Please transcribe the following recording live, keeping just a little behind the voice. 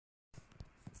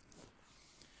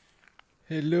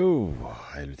Hello,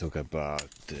 I'll talk about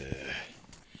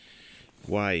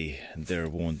why there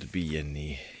won't be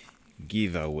any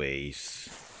giveaways.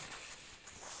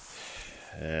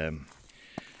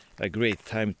 A great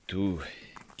time to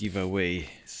give away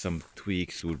some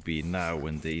tweaks would be now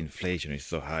when the inflation is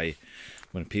so high,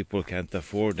 when people can't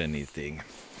afford anything.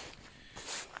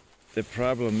 The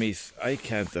problem is I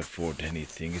can't afford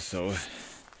anything, so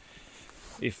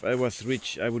if I was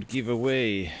rich I would give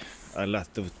away a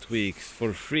lot of tweaks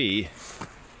for free,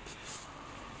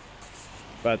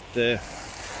 but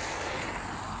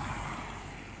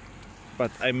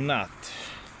I'm not.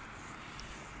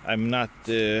 I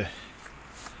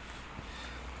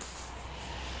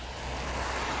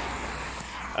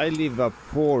live a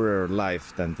poorer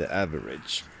life than the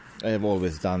average. I have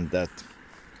always done that,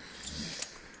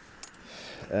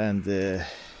 and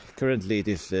currently it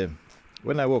is.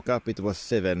 When I woke up, it was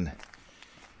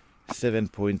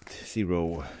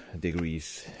 7.0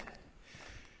 degrees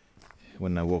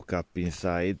when I woke up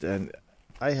inside, and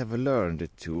I have learned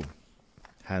to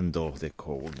handle the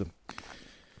cold.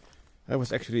 I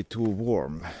was actually too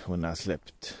warm when I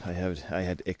slept. I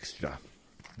had extra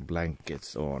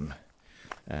blankets on,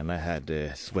 and I had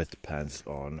sweatpants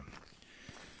on.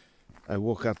 I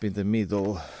woke up in the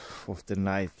middle of the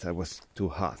night. I was too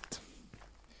hot,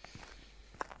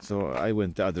 so I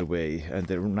went the other way, and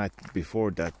the night before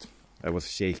that I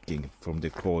was shaking from the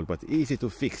cold, but easy to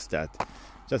fix that.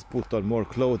 Just put on more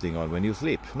clothing on when you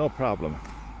sleep, no problem.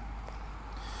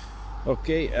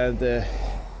 Okay, and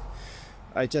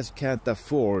I just can't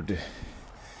afford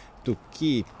to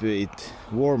keep it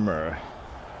warmer.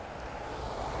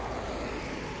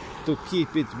 To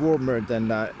keep it warmer than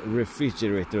a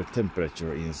refrigerator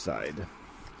temperature inside.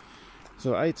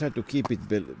 So I try to keep it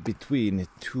between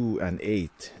 2 and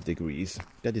 8 degrees.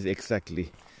 That is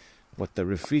exactly what the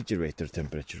refrigerator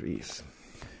temperature is.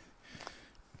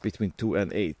 Between 2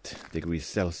 and 8 degrees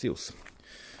Celsius.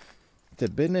 The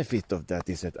benefit of that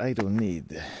is that I don't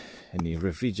need any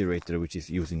refrigerator which is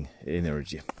using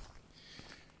energy,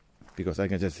 because I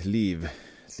can just leave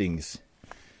things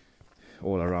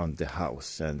all around the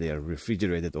house and they are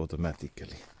refrigerated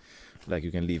automatically. Like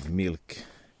you can leave milk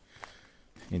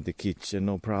in the kitchen,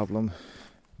 no problem,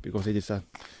 because it is a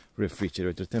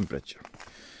refrigerator temperature.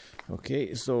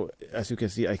 Okay, so as you can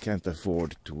see, I can't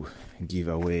afford to give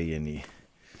away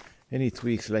any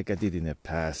tweaks like I did in the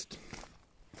past.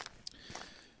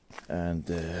 And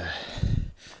the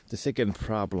second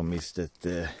problem is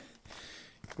that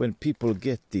when people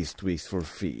get these tweaks for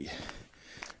free,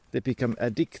 they become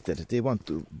addicted. They want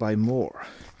to buy more,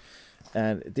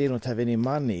 and they don't have any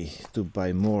money to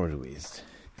buy more with.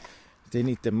 They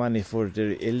need the money for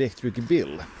their electric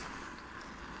bill.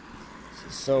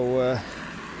 So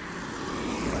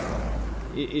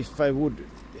if I would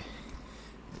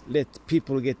let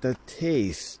people get a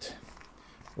taste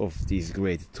of these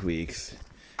great tweaks,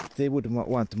 they would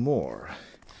want more.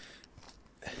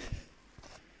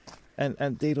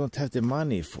 And they don't have the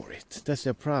money for it. That's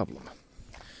a problem.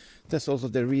 That's also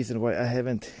the reason why I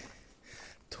haven't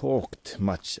talked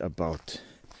much about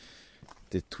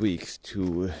the tweaks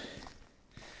too.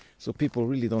 So people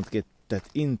really don't get that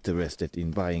interested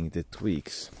in buying the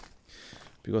tweaks,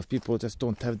 because people just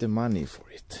don't have the money for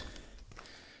it.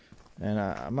 And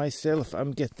myself,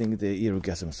 I'm getting the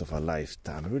orgasms of a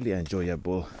lifetime. Really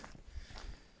enjoyable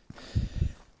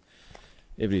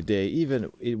every day,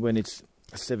 even when it's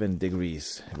 7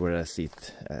 degrees where I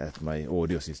sit at my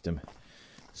audio system.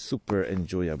 Super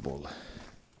enjoyable,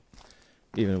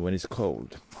 even when it's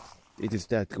cold. It is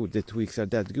that good. The tweaks are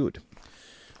that good.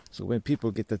 So when people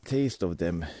get a taste of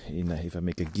them, if I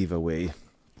make a giveaway,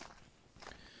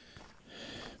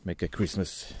 make a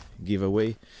Christmas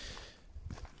giveaway,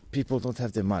 people don't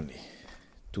have the money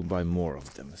to buy more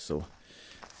of them. So,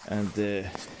 and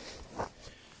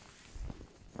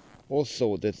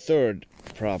also the third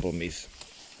problem is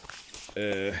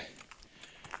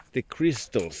the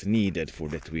crystals needed for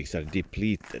the tweaks are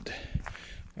depleted.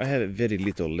 I have very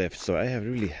little left, so I have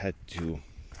really had to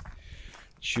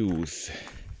choose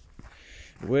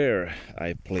where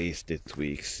I place the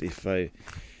tweaks. If I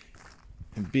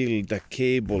build a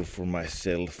cable for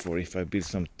myself, or if I build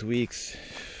some tweaks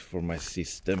for my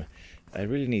system, I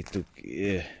really need to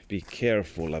be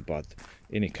careful about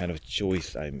any kind of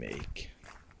choice I make,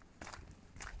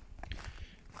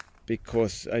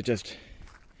 because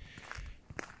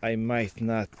I might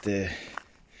not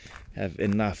have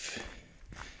enough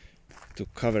to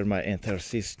cover my entire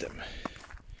system.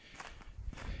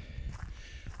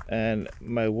 And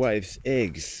my wife's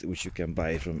eggs, which you can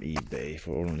buy from eBay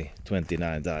for only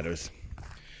 $29.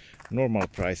 Normal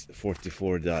price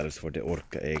 $44 for the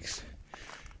Orca eggs.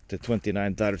 The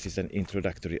 $29 is an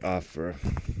introductory offer.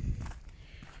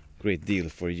 Great deal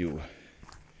for you.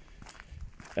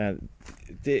 And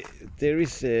there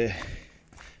is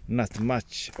not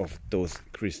much of those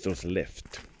crystals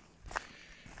left.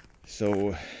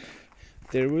 So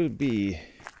there will be,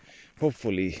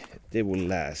 hopefully they will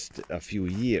last a few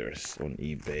years on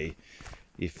eBay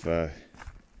if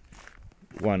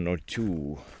one or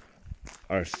two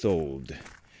are sold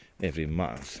every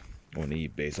month on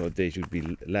eBay. So they should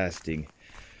be lasting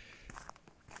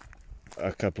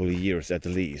a couple of years at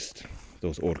least,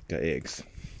 those orca eggs.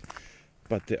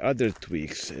 But the other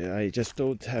twigs, I just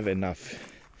don't have enough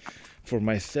for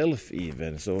myself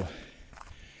even, so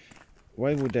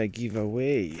why would I give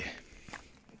away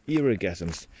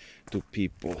orgasms to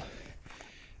people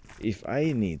if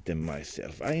I need them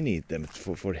myself? I need them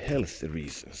for health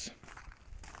reasons.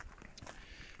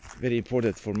 Very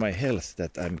important for my health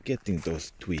that I'm getting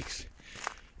those twigs,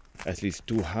 at least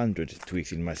 200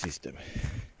 twigs in my system.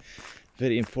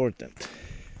 Very important.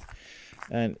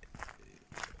 And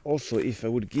also, if I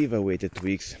would give away the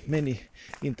twigs, many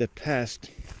in the past,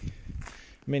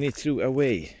 many threw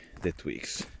away the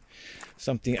twigs.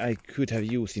 Something I could have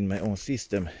used in my own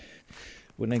system.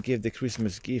 When I gave the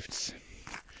Christmas gifts,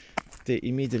 they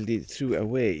immediately threw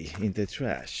away in the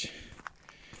trash.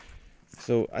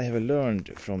 So I have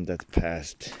learned from that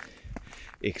past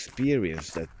experience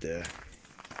that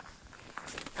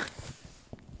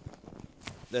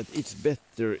it's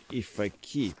better if I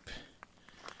keep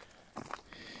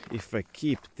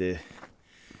the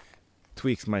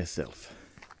twigs myself.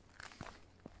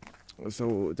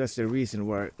 So that's the reason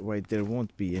why there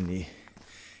won't be any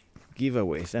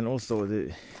giveaways. And also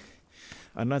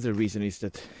another reason is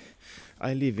that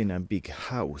I live in a big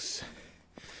house.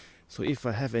 So if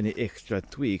I have any extra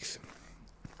twigs,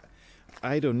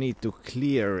 I don't need to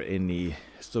clear any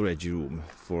storage room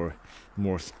for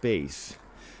more space.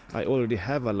 I already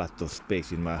have a lot of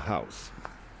space in my house.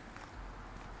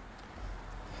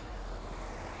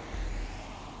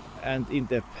 And in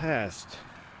the past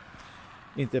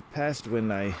when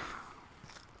I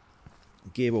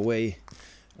gave away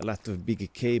a lot of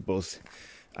big cables,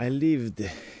 I lived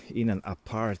in an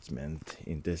apartment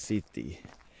in the city,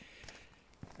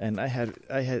 and I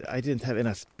didn't have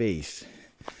enough space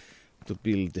to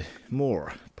build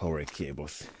more power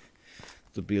cables,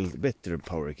 to build better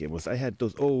power cables. I had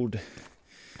those old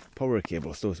power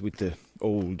cables, those with the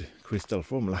old crystal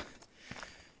formula.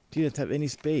 Didn't have any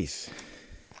space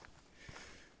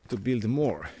to build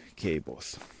more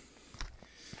cables.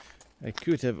 I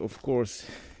could have, of course,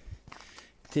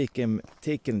 taken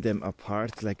them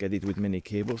apart like I did with many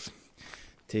cables,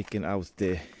 taken out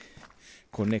the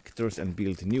connectors and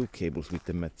built new cables with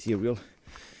the material,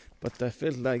 but I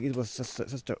felt like it was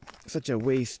such a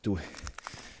waste to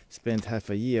spend half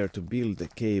a year to build the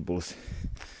cables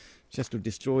just to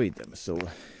destroy them. So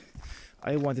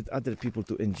I wanted other people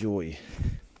to enjoy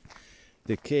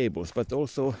the cables, but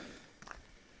also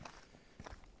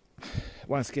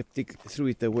one skeptic threw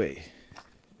it away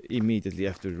immediately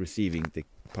after receiving the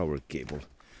power cable.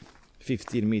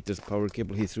 15 meters power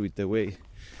cable, he threw it away.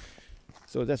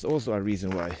 So that's also a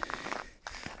reason why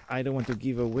I don't want to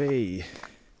give away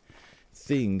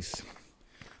things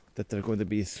that are going to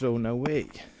be thrown away.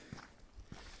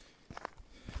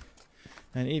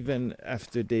 And even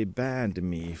after they banned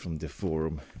me from the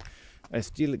forum, I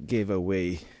still gave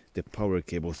away the power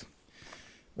cables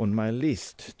on my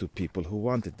list to people who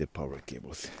wanted the power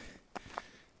cables,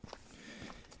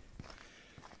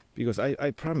 because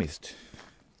I promised.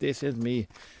 They sent me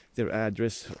their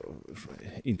address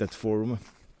in that forum.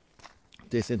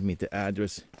 They sent me the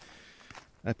address.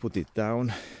 I put it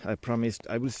down. I promised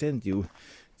I will send you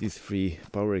this free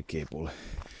power cable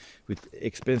with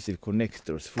expensive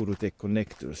connectors, Furutech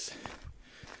connectors,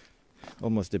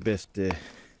 almost the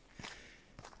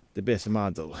best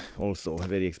model, also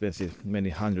very expensive, many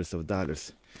hundreds of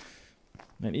dollars.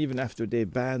 And even after they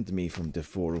banned me from the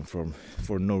forum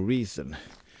for no reason,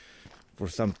 for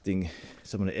something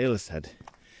someone else had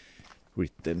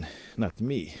written, not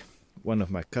me. One of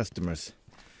my customers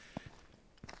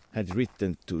had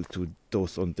written to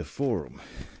those on the forum.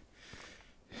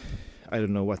 I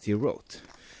don't know what he wrote,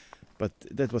 but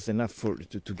that was enough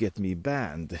to get me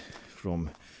banned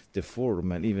from the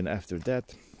forum. And even after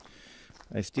that,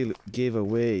 I still gave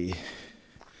away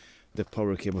the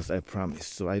power cables I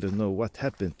promised. So I don't know what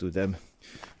happened to them.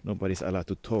 Nobody's allowed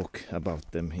to talk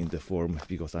about them in the forum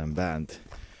because I'm banned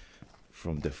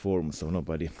from the forum. So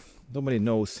nobody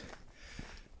knows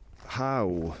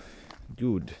how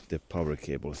good the power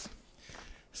cables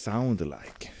sound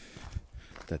like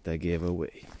that I gave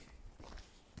away.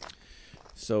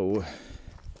 So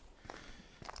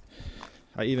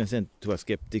I even sent to a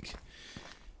skeptic,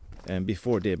 and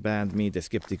before they banned me, the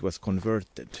skeptic was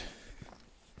converted.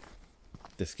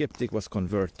 The skeptic was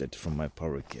converted from my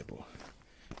power cable.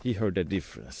 He heard the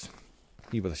difference.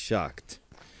 He was shocked.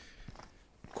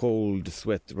 Cold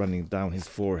sweat running down his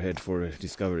forehead for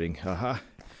discovering, aha,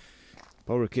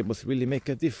 power cables really make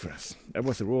a difference. I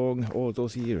was wrong all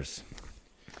those years.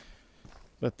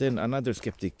 But then another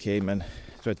skeptic came and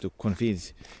tried to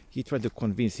convince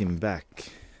him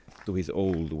back to his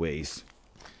old ways.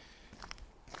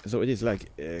 So it is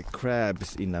like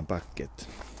crabs in a bucket.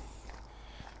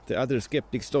 The other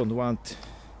skeptics don't want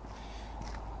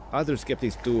other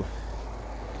skeptics to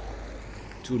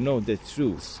know the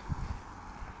truth.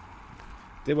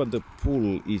 They want to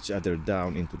pull each other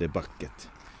down into the bucket.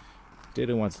 They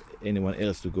don't want anyone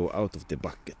else to go out of the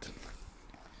bucket.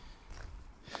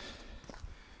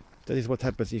 That is what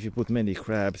happens if you put many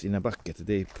crabs in a bucket.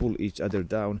 They pull each other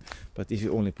down, but if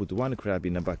you only put one crab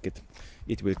in a bucket,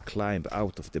 it will climb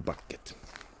out of the bucket.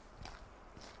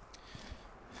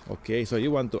 Okay, so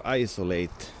you want to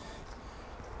isolate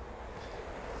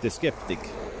the skeptic.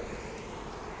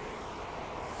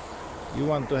 You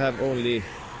want to have only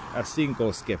a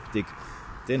single skeptic,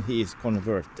 then he is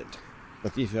converted.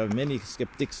 But if you have many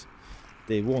skeptics,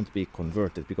 they won't be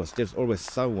converted, because there's always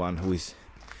someone who is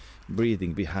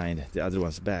breathing behind the other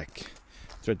one's back,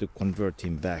 try to convert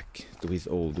him back to his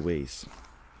old ways.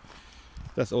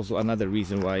 That's also another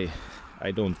reason why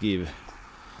I don't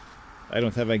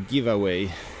have a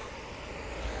giveaway,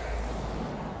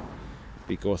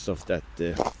 because of that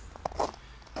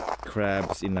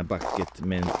crabs in a bucket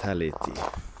mentality.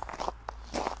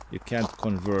 You can't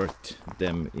convert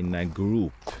them in a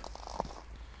group.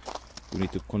 You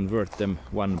need to convert them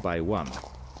one by one.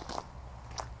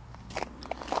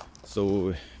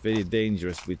 So very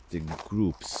dangerous with the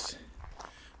groups,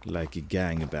 like a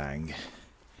gangbang.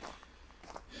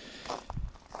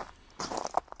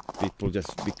 People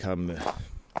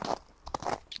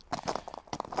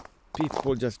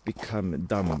just become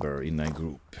dumber in a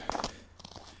group.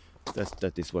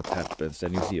 That is what happens,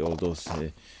 and you see all those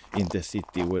in the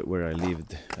city where I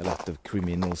lived, a lot of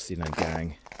criminals in a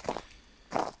gang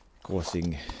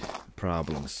causing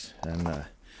problems, and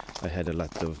I had a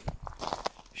lot of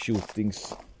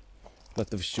shootings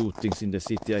in the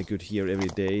city. I could hear every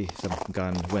day some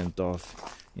gun went off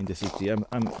in the city.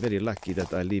 I'm very lucky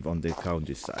that I live on the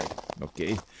countryside.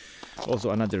 Okay.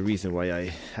 Also another reason why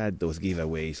I had those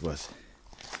giveaways was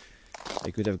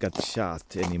I could have got shot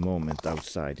any moment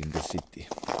outside in the city.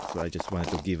 So I just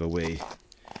wanted to give away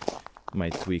my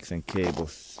twigs and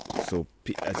cables, so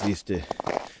at least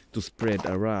to spread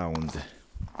around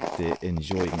the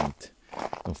enjoyment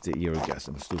of the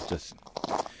orgasms, to just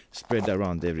spread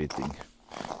around everything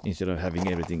instead of having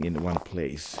everything in one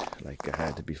place like I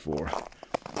had before.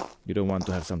 You don't want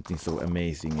to have something so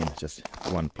amazing in just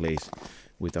one place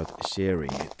without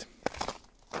sharing it.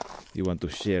 You want to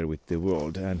share with the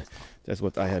world, and that's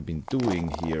what I have been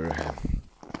doing here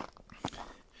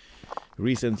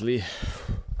recently,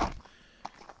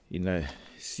 in a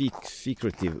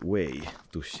secretive way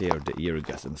to share the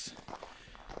orgasms.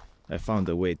 I found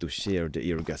a way to share the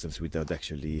orgasms without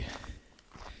actually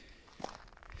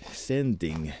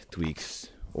sending twigs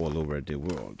all over the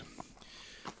world.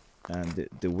 And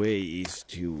the way is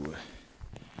to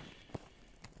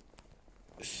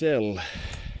sell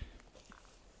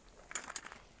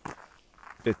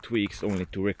the twigs only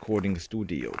to recording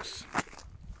studios.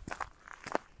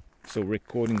 So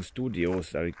recording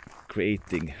studios are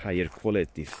creating higher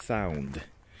quality sound,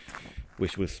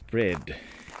 which will spread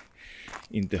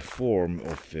in the form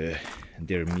of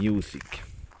their music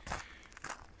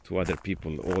to other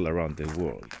people all around the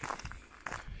world.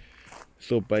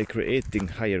 So by creating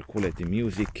higher quality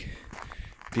music,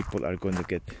 people are going to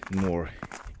get more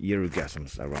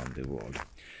orgasms around the world.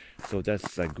 So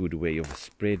that's a good way of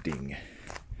spreading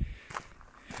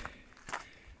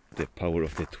the power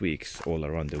of the twigs all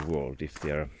around the world, if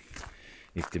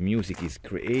the music is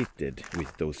created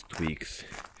with those twigs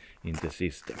in the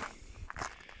system.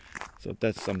 So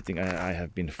that's something I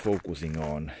have been focusing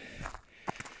on,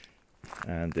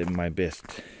 and my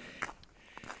best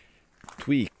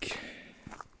tweak,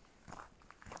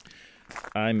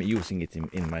 I'm using it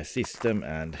in my system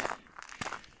and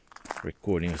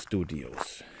recording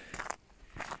studios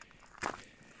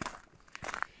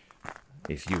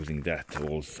is using that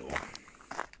also.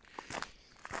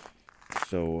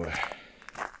 So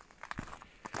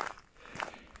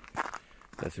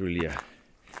that's really a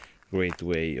great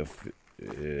way of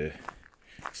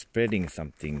spreading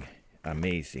something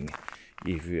amazing.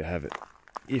 If you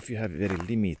have very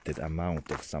limited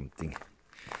amount of something,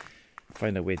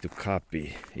 find a way to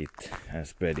copy it and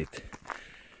spread it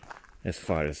as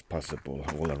far as possible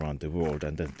all around the world,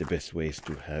 and then the best way is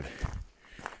to have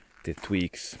the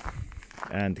tweaks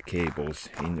and cables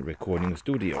in recording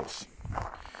studios.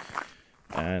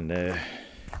 And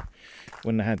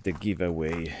when I had the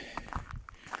giveaway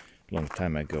long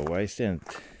time ago, I sent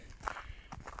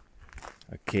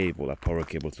a power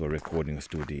cable to a recording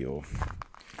studio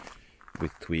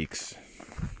with tweaks.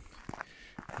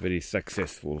 Very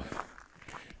successful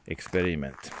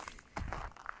experiment.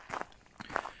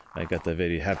 I got a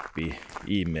very happy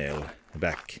email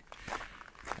back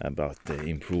about the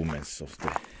improvements of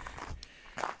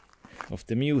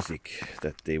the music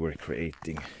that they were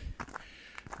creating,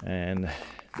 and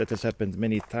that has happened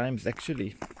many times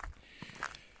actually.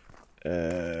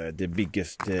 The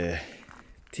biggest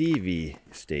TV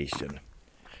station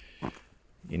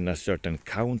in a certain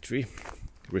country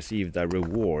received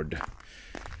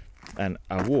an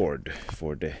award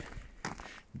for the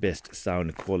best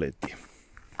sound quality.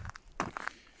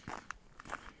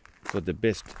 So the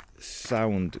best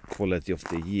sound quality of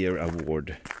the year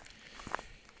award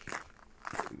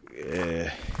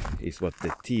is what the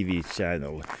TV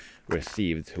channel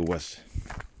received, who was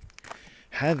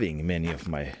having many of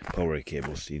my power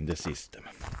cables in the system.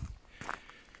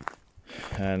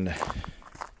 And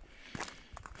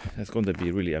that's going to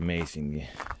be really amazing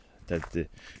that the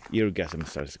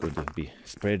eargasms are going to be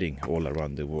spreading all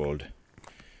around the world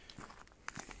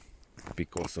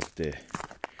because of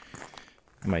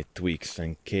my tweaks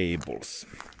and cables.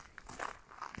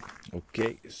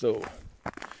 Okay, so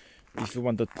if you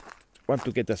want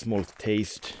to get a small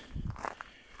taste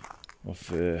of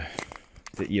the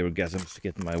eargasms,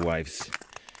 get my wife's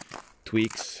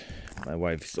tweaks, my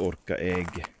wife's Orca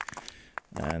egg,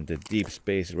 and the Deep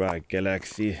Space Rock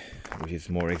Galaxy, which is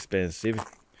more expensive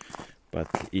but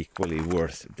equally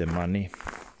worth the money.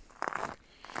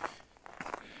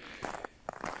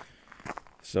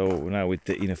 So now with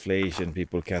the inflation,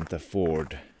 people can't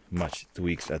afford much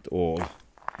tweaks at all.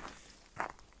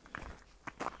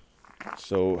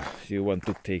 So you want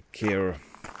to take care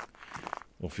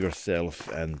of yourself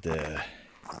and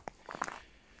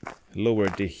lower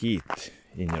the heat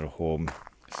in your home,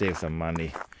 save some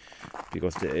money,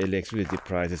 because the electricity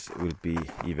prices will be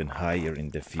even higher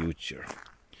in the future.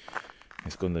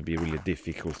 It's going to be really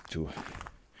difficult to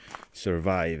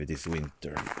survive this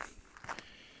winter.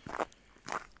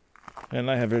 And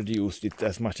I have reduced it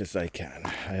as much as I can.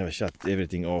 I have shut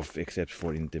everything off except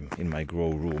for in my grow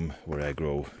room where I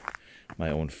grow my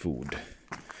own food.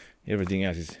 Everything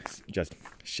else is just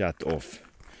shut off.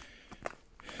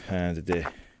 And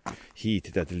the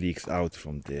heat that leaks out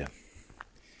from the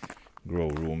grow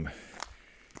room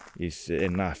is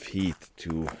enough heat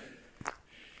to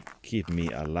keep me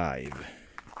alive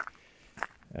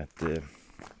at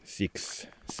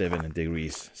 6-7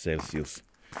 degrees Celsius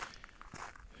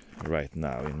right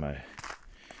now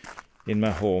in my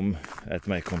home at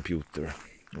my computer.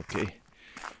 Okay,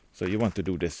 so you want to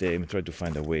do the same. Try to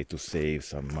find a way to save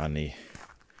some money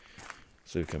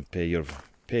so you can pay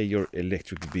your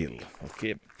electric bill.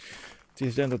 Okay, this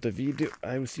is the end of the video.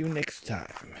 I will see you next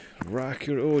time. Rock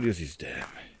your audio system.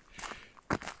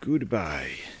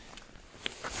 Goodbye.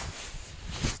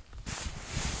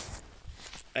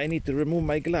 I need to remove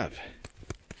my glove.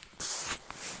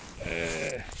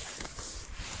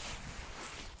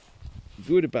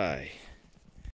 Goodbye.